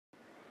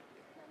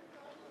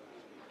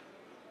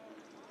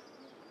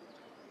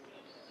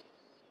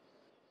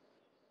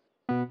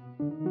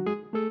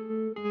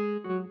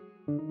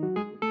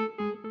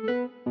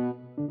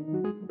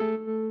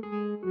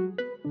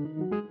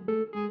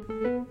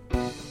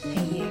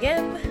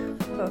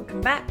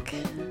welcome back.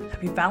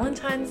 Happy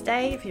Valentine's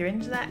Day if you're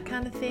into that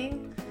kind of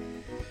thing.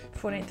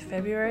 14th of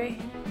February.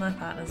 My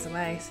partner's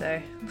away,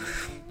 so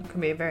it can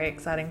be a very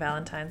exciting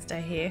Valentine's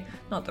Day here.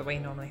 Not that we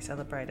normally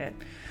celebrate it.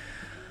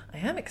 I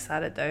am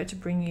excited though to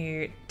bring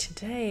you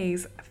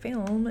today's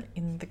film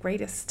in the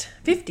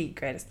 50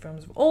 greatest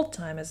films of all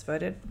time as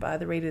voted by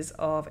the readers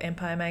of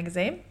Empire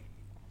magazine.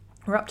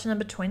 We're up to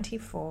number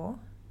 24.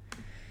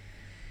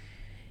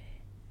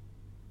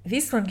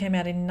 This one came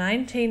out in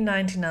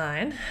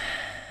 1999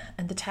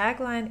 and the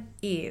tagline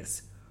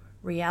is,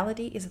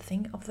 "Reality is a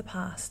thing of the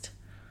past."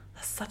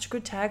 That's such a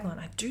good tagline.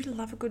 I do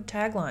love a good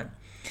tagline.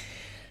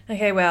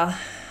 Okay, well,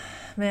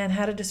 man,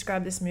 how to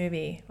describe this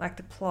movie? Like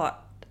the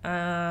plot.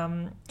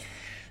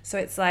 So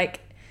it's like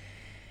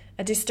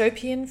a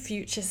dystopian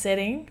future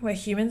setting where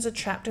humans are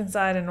trapped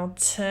inside an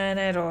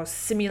alternate or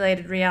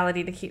simulated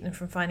reality to keep them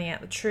from finding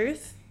out the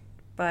truth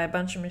by a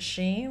bunch of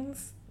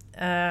machines.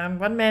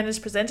 One man is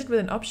presented with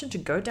an option to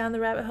go down the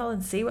rabbit hole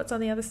and see what's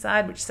on the other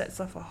side, which sets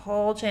off a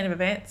whole chain of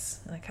events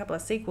and a couple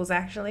of sequels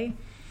actually.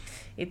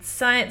 It's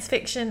science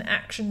fiction,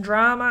 action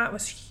drama. It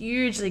was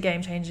hugely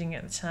game-changing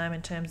at the time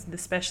in terms of the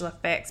special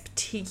effects,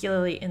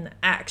 particularly in the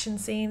action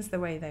scenes, the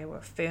way they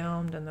were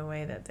filmed and the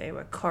way that they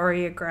were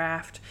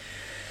choreographed.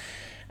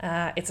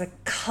 It's a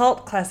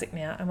cult classic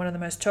now and one of the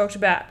most talked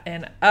about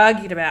and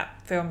argued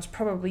about films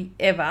probably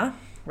ever.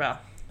 Well,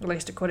 at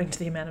least according to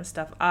the amount of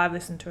stuff I've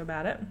listened to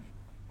about it.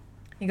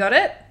 You got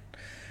it?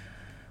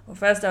 Well,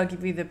 first I'll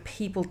give you the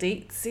people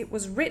deets. It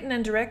was written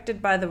and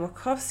directed by the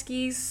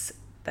Wachowskis.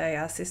 They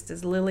are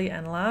sisters Lily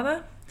and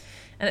Lana.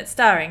 And it's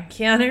starring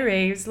Keanu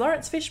Reeves,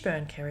 Lawrence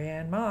Fishburne,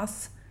 Carrie-Anne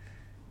Moss,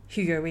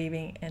 Hugo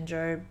Weaving, and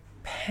Joe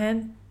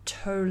Pantoliano.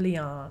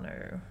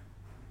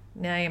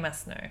 Now you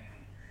must know.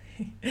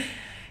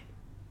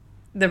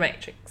 The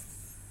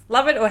Matrix.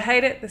 Love it or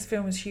hate it, this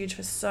film is huge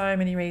for so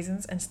many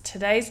reasons. And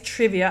today's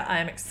trivia, I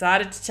am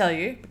excited to tell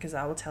you, because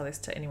I will tell this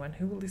to anyone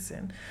who will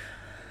listen.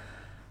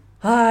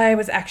 I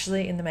was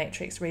actually in The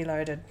Matrix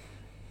Reloaded.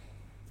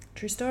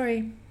 True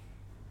story.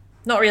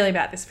 Not really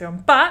about this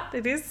film, but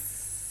it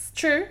is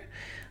true.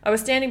 I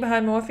was standing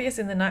behind Morpheus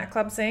in the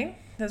nightclub scene.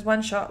 There's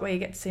one shot where you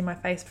get to see my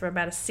face for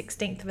about a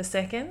 16th of a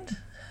second,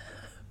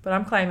 but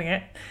I'm claiming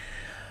it.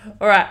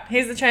 All right,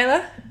 here's the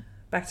trailer.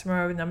 Back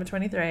tomorrow with number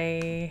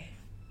 23.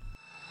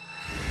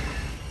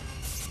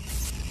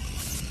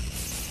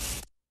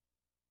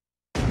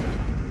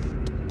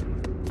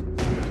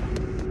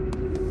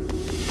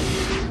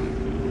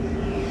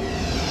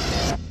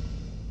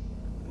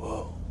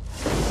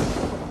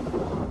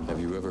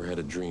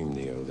 Dream,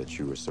 Neo, that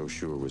you were so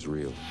sure was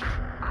real?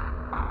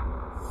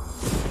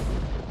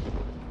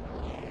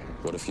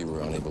 What if you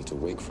were unable to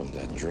wake from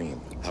that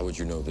dream? How would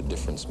you know the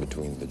difference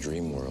between the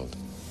dream world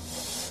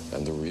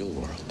and the real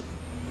world?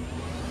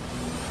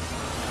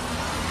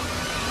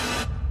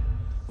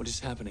 What is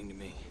happening to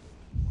me?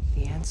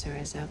 The answer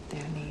is out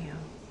there, Neo.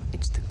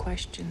 It's the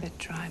question that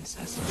drives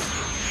us.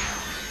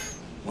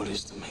 What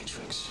is the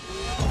Matrix?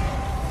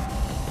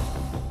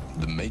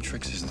 The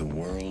Matrix is the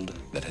world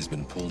that has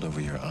been pulled over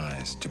your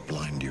eyes to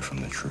blind you from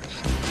the truth.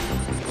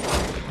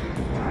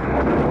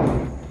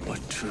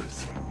 What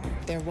truth?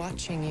 They're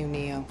watching you,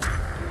 Neo.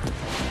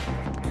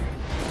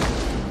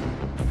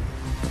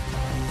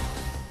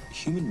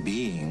 Human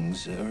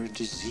beings are a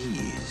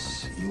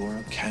disease. You are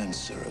a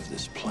cancer of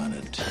this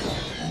planet.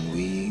 And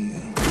we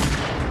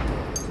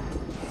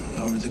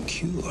are the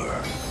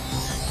cure.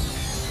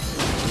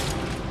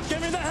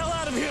 Get me the hell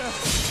out of here!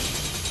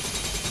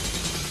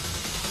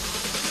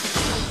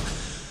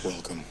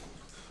 Welcome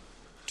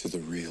to the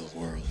real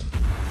world.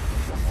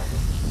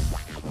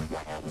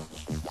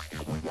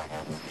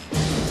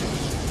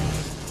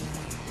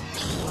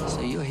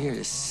 So you're here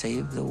to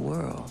save the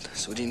world.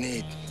 So what do you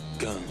need?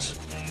 Guns.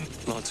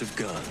 Lots of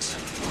guns.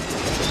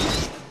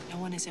 No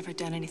one has ever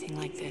done anything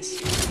like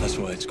this. That's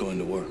why it's going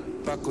to work.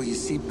 Buckle your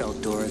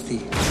seatbelt,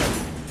 Dorothy.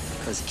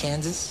 Because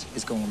Kansas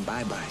is going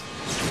bye-bye.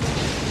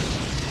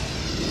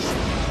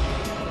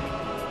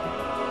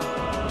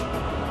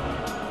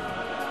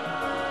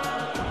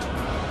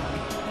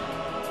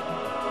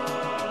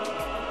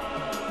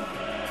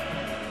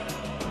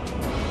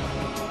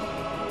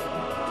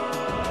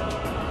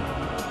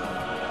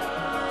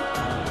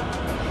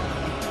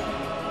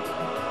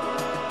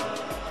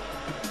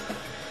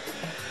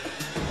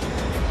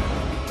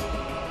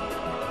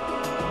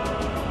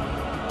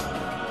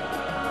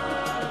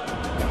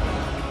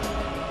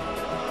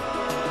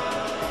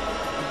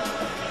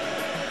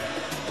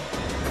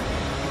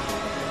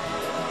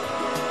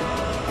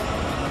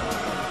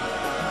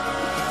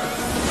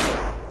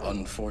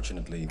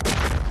 Unfortunately,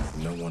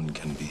 no one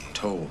can be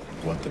told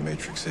what the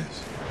Matrix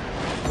is.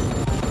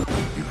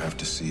 You have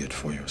to see it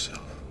for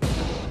yourself.